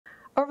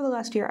Over the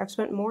last year, I've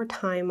spent more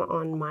time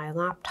on my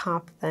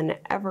laptop than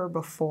ever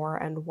before,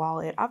 and while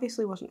it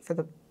obviously wasn't for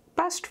the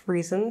best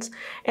reasons,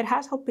 it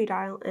has helped me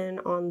dial in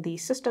on the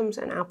systems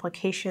and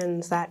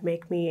applications that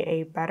make me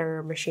a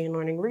better machine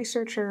learning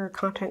researcher,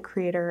 content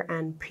creator,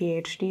 and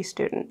PhD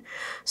student.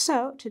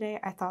 So today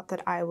I thought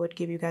that I would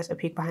give you guys a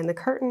peek behind the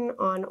curtain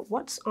on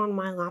what's on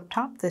my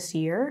laptop this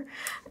year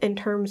in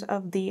terms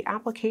of the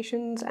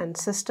applications and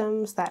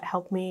systems that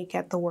help me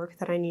get the work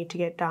that I need to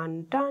get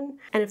done.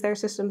 And if there are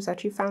systems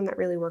that you found that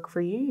really work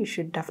for you, you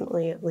should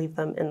definitely leave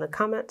them in the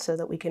comments so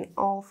that we can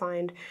all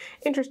find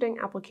interesting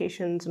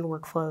applications and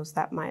workflows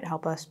that might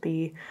help us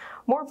be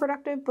more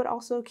productive, but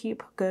also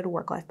keep good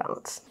work-life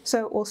balance.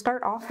 So we'll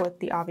start off with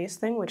the obvious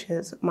thing, which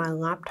is my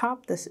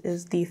laptop. This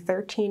is the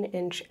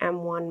 13-inch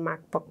M1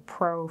 MacBook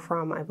Pro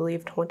from, I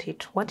believe,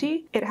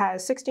 2020. It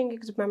has 16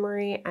 gigs of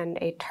memory and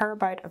a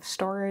terabyte of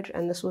storage,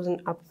 and this was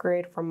an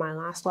upgrade from my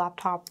last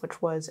laptop, which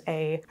was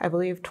a, I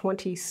believe,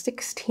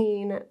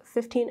 2016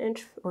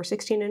 15-inch or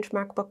 16-inch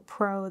MacBook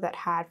Pro that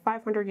had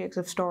 500 gigs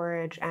of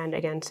storage and,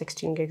 again,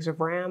 16 gigs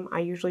of RAM. I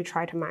usually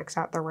try to max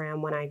out the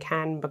RAM when I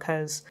can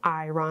because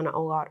I run a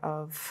lot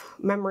of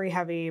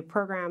memory-heavy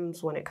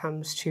programs when it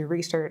comes to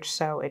research,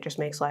 so it just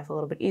makes life a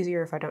little bit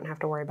easier if I don't have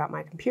to worry about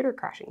my computer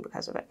crashing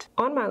because of it.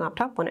 On my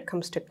laptop, when it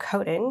comes to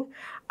coding,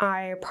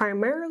 I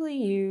primarily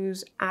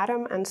use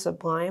Atom and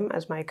Sublime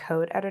as my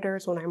code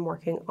editors when I'm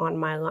working on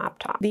my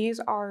laptop. These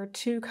are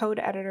two code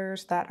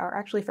editors that are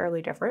actually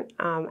fairly different.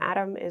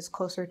 Atom is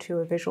closer to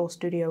a Visual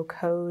Studio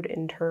Code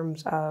in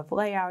terms of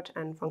layout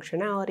and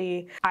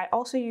functionality. I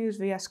also use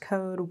VS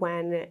Code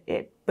when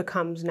it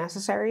becomes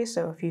necessary.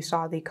 So if you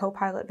saw the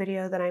Copilot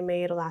video that I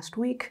made last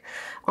week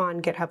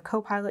on GitHub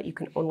Copilot, you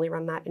can only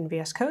run that in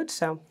VS Code.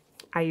 So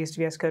I used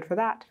VS Code for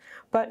that,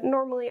 but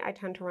normally I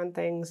tend to run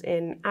things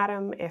in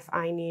Atom if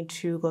I need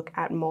to look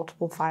at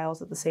multiple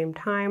files at the same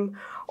time,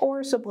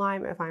 or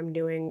Sublime if I'm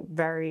doing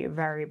very,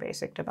 very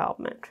basic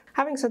development.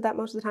 Having said that,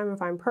 most of the time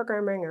if I'm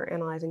programming or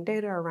analyzing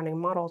data or running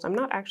models, I'm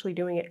not actually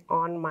doing it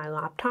on my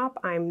laptop.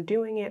 I'm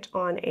doing it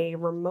on a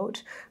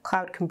remote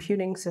cloud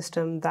computing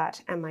system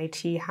that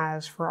MIT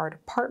has for our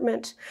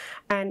department,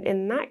 and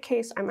in that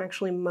case, I'm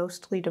actually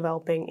mostly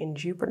developing in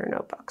Jupyter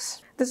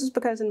notebooks. This is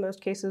because in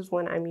most cases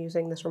when I'm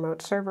using this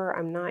remote server,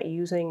 I'm not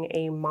using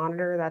a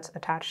monitor that's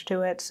attached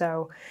to it,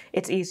 so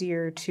it's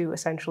easier to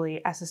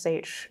essentially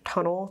SSH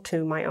tunnel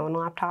to my own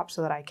laptop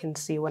so that I can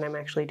see what I'm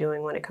actually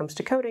doing when it comes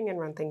to coding and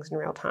run things in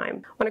real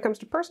time. When it comes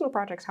to personal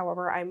projects,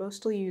 however, I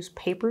mostly use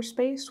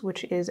Paperspace,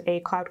 which is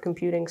a cloud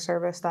computing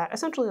service that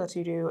essentially lets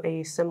you do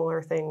a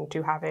similar thing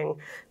to having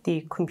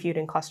the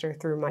computing cluster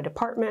through my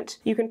department.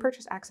 You can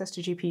purchase access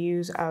to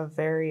GPUs of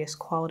various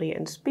quality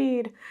and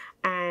speed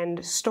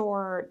and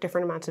store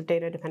different amounts of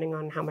data depending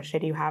on how much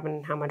data you have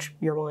and how much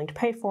you're willing to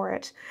pay for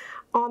it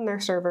on their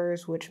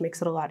servers, which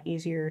makes it a lot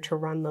easier to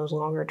run those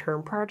longer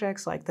term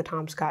projects like the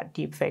Tom Scott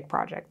deepfake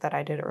project that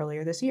I did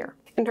earlier this year.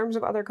 In terms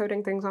of other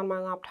coding things on my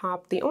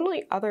laptop, the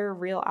only other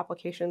real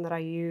application that I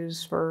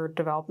use for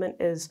development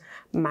is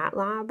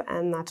MATLAB,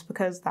 and that's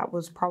because that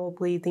was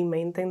probably the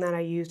main thing that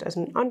I used as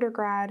an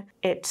undergrad.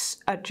 It's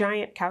a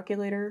giant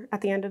calculator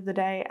at the end of the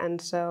day, and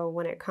so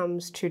when it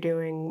comes to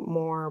doing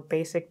more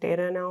basic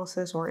data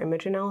analysis or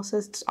image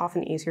analysis, it's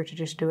often easier to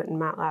just do it in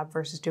MATLAB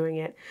versus doing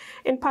it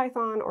in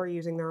Python or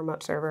using the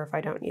remote server if I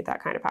don't need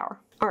that kind of power.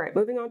 All right,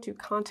 moving on to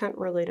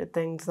content-related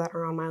things that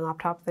are on my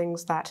laptop,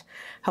 things that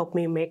help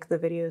me make the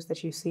videos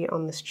that you see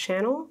on this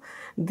channel.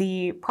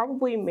 The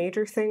probably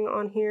major thing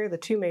on here, the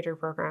two major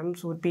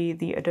programs, would be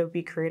the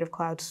Adobe Creative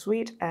Cloud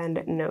Suite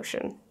and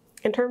Notion.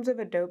 In terms of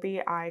Adobe,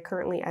 I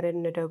currently edit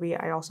in Adobe.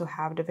 I also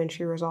have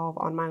DaVinci Resolve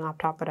on my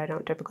laptop, but I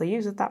don't typically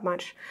use it that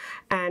much.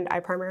 And I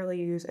primarily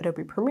use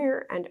Adobe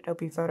Premiere and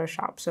Adobe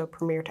Photoshop. So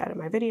Premiere to edit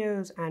my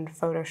videos and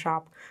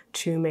Photoshop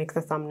to make the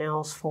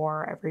thumbnails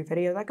for every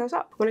video that goes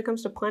up. When it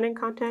comes to planning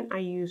content, I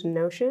use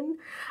Notion.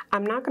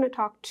 I'm not going to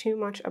talk too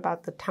much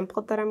about the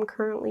template that I'm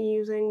currently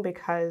using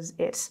because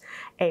it's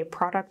a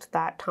product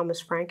that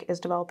Thomas Frank is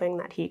developing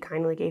that he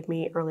kindly gave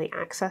me early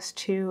access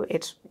to.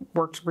 It's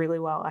worked really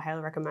well. I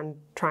highly recommend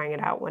trying it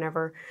out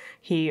whenever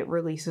he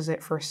releases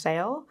it for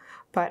sale.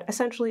 But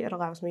essentially it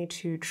allows me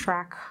to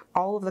track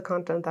all of the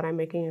content that I'm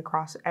making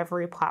across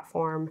every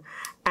platform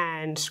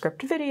and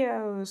script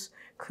videos,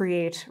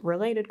 create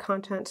related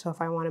content. So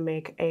if I want to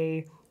make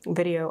a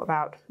video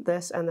about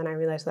this and then I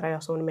realize that I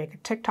also want to make a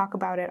TikTok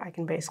about it, I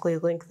can basically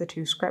link the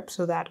two scripts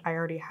so that I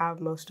already have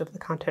most of the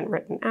content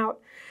written out.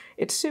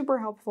 It's super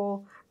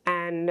helpful,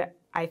 and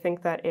I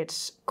think that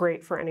it's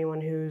great for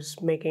anyone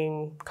who's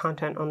making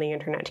content on the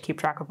internet to keep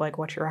track of like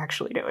what you're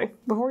actually doing.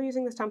 Before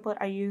using this template,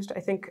 I used, I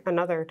think,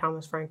 another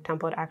Thomas Frank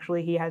template.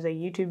 Actually, he has a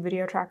YouTube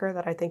video tracker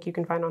that I think you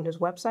can find on his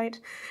website,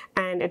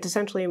 and it's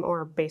essentially a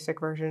more basic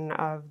version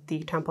of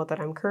the template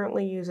that I'm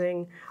currently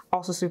using.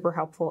 Also super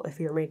helpful if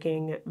you're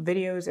making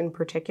videos in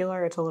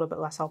particular. It's a little bit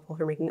less helpful if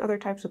you're making other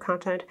types of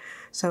content,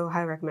 so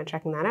I recommend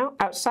checking that out.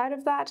 Outside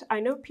of that,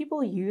 I know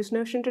people use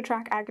Notion to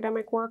track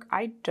academic work.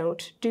 I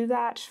don't do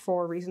that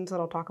for reasons that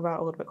I'll talk about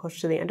a little bit closer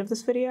to the end of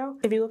this video.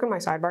 If you look at my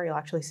sidebar, you'll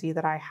actually see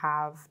that I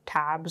have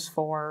tabs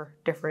for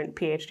different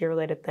PhD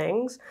related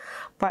things.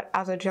 But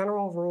as a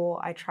general rule,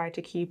 I try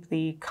to keep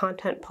the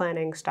content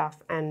planning stuff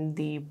and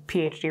the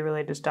PhD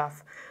related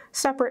stuff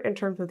separate in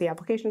terms of the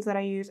applications that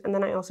I use. And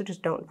then I also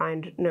just don't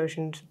find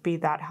Notion to be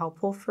that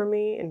helpful for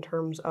me in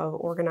terms of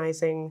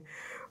organizing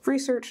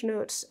research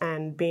notes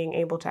and being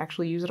able to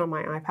actually use it on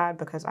my iPad,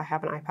 because I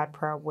have an iPad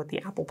Pro with the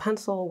Apple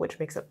Pencil, which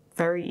makes it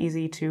very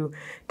easy to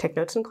take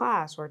notes in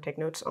class or take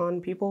notes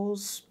on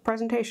people's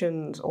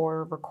presentations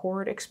or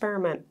record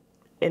experiment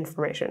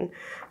information,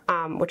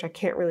 which I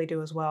can't really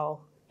do as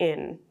well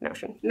in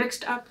Notion.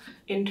 Next up,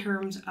 in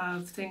terms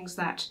of things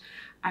that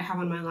I have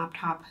on my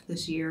laptop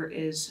this year,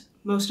 is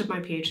most of my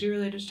PhD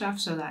related stuff.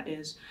 So that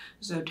is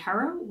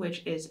Zotero,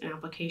 which is an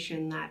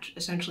application that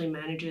essentially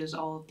manages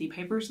all of the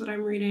papers that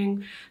I'm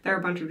reading. There are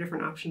a bunch of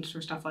different options for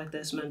stuff like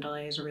this.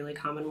 Mendeley is a really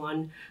common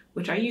one,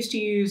 which I used to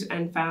use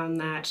and found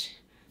that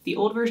the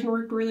old version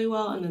worked really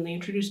well, and then they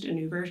introduced a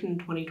new version in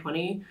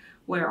 2020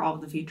 where all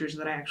of the features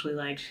that I actually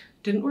liked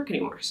didn't work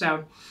anymore.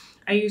 So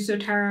I use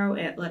Zotero.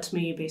 It lets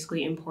me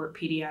basically import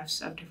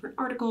PDFs of different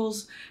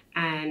articles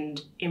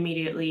and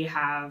immediately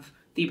have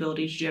the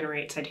ability to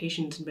generate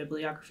citations and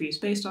bibliographies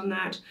based on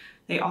that.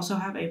 They also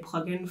have a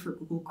plugin for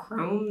Google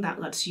Chrome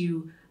that lets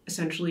you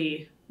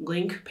essentially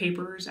link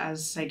papers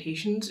as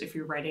citations if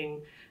you're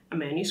writing a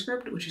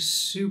manuscript, which is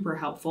super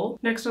helpful.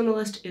 Next on the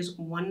list is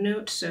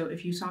OneNote. So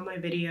if you saw my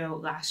video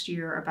last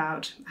year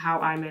about how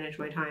I manage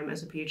my time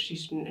as a PhD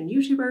student and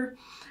YouTuber,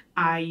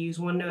 I use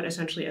OneNote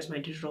essentially as my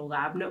digital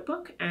lab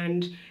notebook,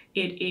 and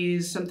it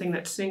is something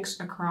that syncs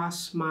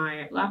across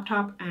my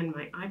laptop and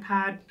my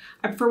iPad.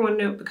 I prefer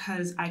OneNote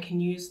because I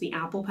can use the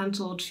Apple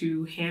Pencil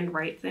to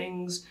handwrite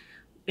things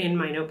in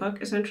my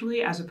notebook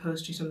essentially, as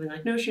opposed to something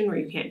like Notion where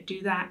you can't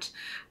do that.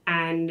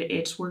 And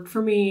it's worked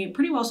for me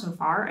pretty well so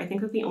far. I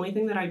think that the only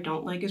thing that I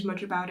don't like as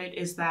much about it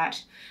is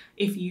that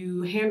if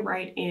you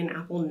handwrite in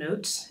Apple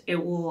Notes, it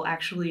will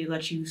actually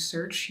let you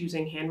search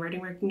using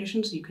handwriting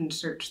recognition, so you can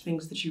search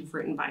things that you've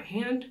written by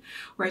hand,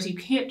 whereas you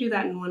can't do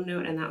that in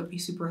OneNote, and that would be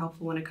super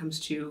helpful when it comes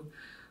to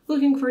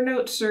looking for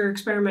notes or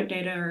experiment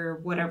data or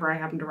whatever I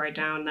happen to write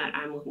down that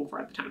I'm looking for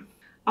at the time.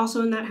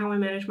 Also in that How I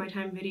Manage My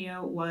Time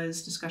video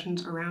was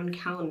discussions around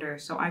calendar.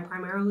 So I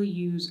primarily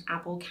use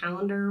Apple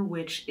Calendar,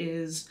 which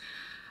is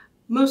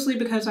mostly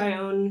because I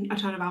own a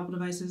ton of Apple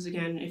devices.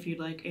 Again, if you'd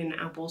like an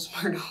Apple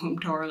smart home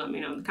tour, let me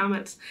know in the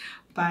comments.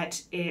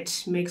 But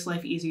it makes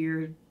life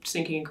easier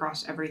syncing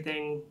across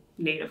everything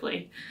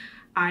natively.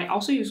 I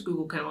also use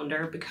Google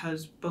Calendar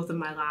because both of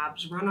my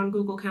labs run on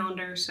Google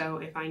Calendar, so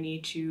if I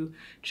need to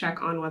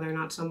check on whether or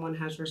not someone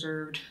has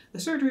reserved the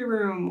surgery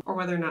room or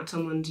whether or not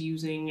someone's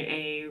using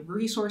a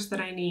resource that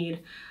I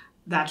need,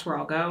 that's where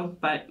I'll go.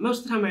 But most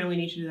of the time I only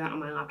need to do that on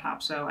my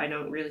laptop, so I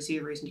don't really see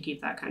a reason to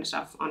keep that kind of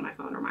stuff on my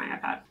phone or my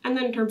iPad. And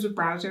then in terms of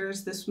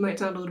browsers, this might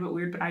sound a little bit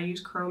weird, but I use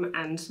Chrome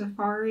and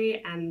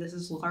Safari, and this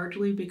is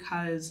largely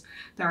because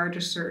there are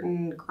just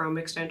certain Chrome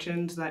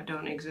extensions that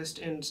don't exist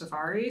in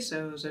Safari,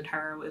 so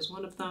Zotero is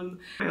one of them.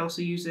 I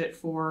also use it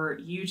for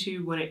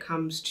YouTube when it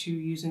comes to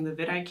using the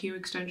vidIQ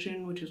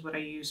extension, which is what I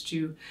use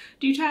to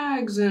do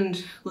tags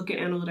and look at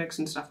analytics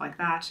and stuff like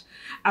that.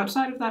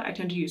 Outside of that, I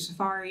tend to use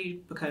Safari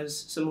because,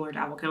 similar to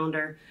Apple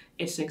Calendar,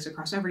 it syncs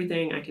across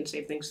everything. I can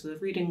save things to the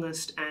reading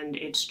list, and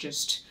it's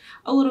just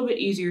a little bit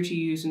easier to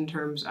use in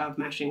terms of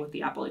meshing with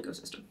the Apple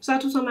ecosystem. So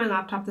that's what's on my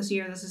laptop this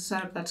year. This is a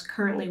setup that's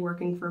currently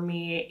working for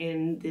me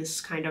in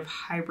this kind of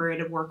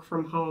hybrid work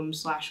from home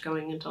 /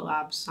 going into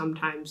labs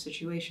sometimes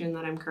situation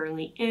that I'm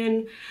currently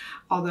in,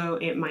 although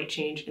it might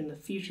change in the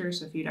future.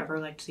 So if you'd ever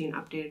like to see an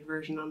updated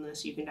version on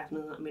this, you can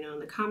definitely let me know in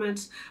the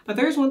comments. But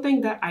there's one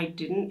thing that I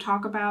didn't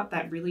talk about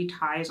that really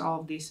ties all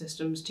of these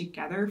systems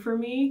together for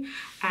me,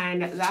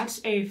 and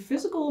that's a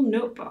physical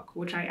notebook,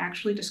 which I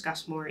actually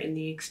discuss more in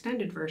the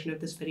extended version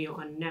of this video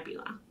on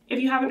Nebula. If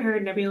you haven't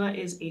heard, Nebula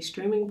is a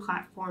streaming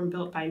platform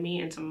built by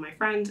me and some of my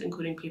friends,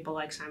 including people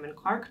like Simon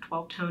Clark,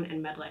 12 Tone,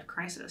 and Medlife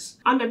Crisis.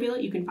 On Nebula,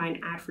 you can find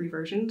ad-free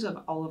versions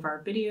of all of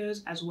our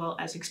videos, as well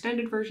as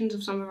extended versions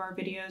of some of our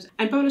videos,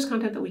 and bonus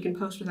content that we can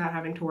post without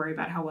having to worry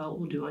about how well it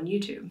will do on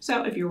YouTube.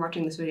 So if you're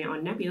watching this video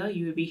on Nebula,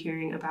 you would be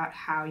hearing about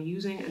how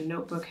using a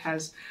notebook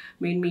has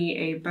made me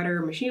a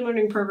better machine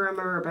learning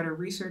programmer, a better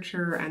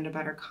researcher, and a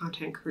better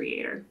content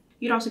creator.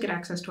 You'd also get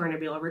access to our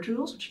Nebula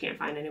originals, which you can't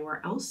find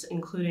anywhere else,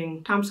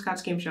 including Tom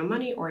Scott's Game Show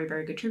Money or A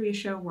Very Good Trivia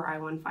Show, where I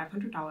won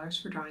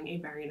 $500 for drawing a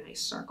very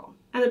nice circle.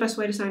 And the best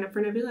way to sign up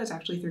for Nebula is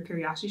actually through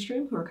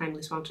CuriosityStream, who are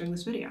kindly sponsoring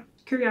this video.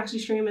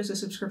 CuriosityStream is a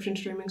subscription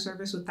streaming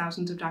service with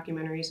thousands of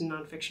documentaries and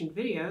nonfiction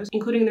videos,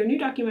 including their new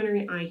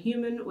documentary, I,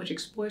 Human, which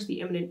explores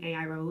the imminent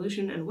AI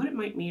revolution and what it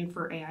might mean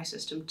for AI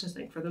systems to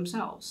think for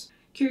themselves.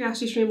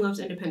 CuriosityStream loves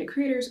independent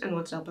creators and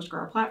wants to help us grow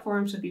our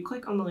platform, so if you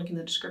click on the link in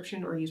the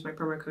description or use my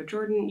promo code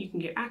Jordan, you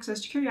can get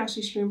access to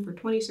CuriosityStream for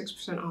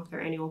 26% off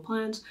their annual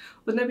plans,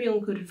 with Nebula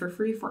included for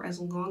free for as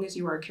long as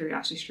you are a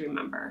CuriosityStream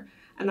member.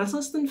 and that's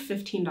less than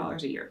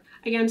 $15 a year.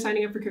 Again,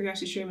 signing up for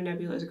CuriosityStream and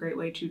Nebula is a great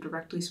way to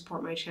directly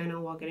support my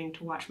channel while getting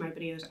to watch my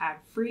videos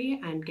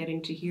ad-free and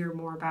getting to hear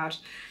more about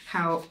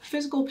how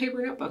physical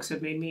paper notebooks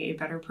have made me a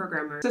better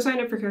programmer. So sign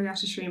up for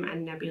CuriosityStream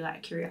and Nebula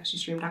at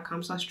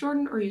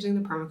curiositystream.com/Jordan or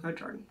using the promo code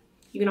Jordan.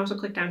 You can also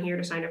click down here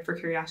to sign up for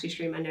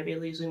CuriosityStream and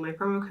Nebula using my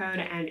promo code,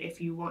 and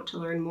if you want to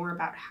learn more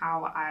about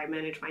how I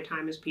manage my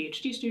time as a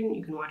PhD student,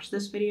 you can watch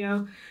this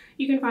video.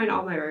 You can find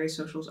all my various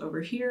socials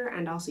over here,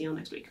 and I'll see you all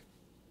next week.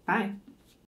 Bye!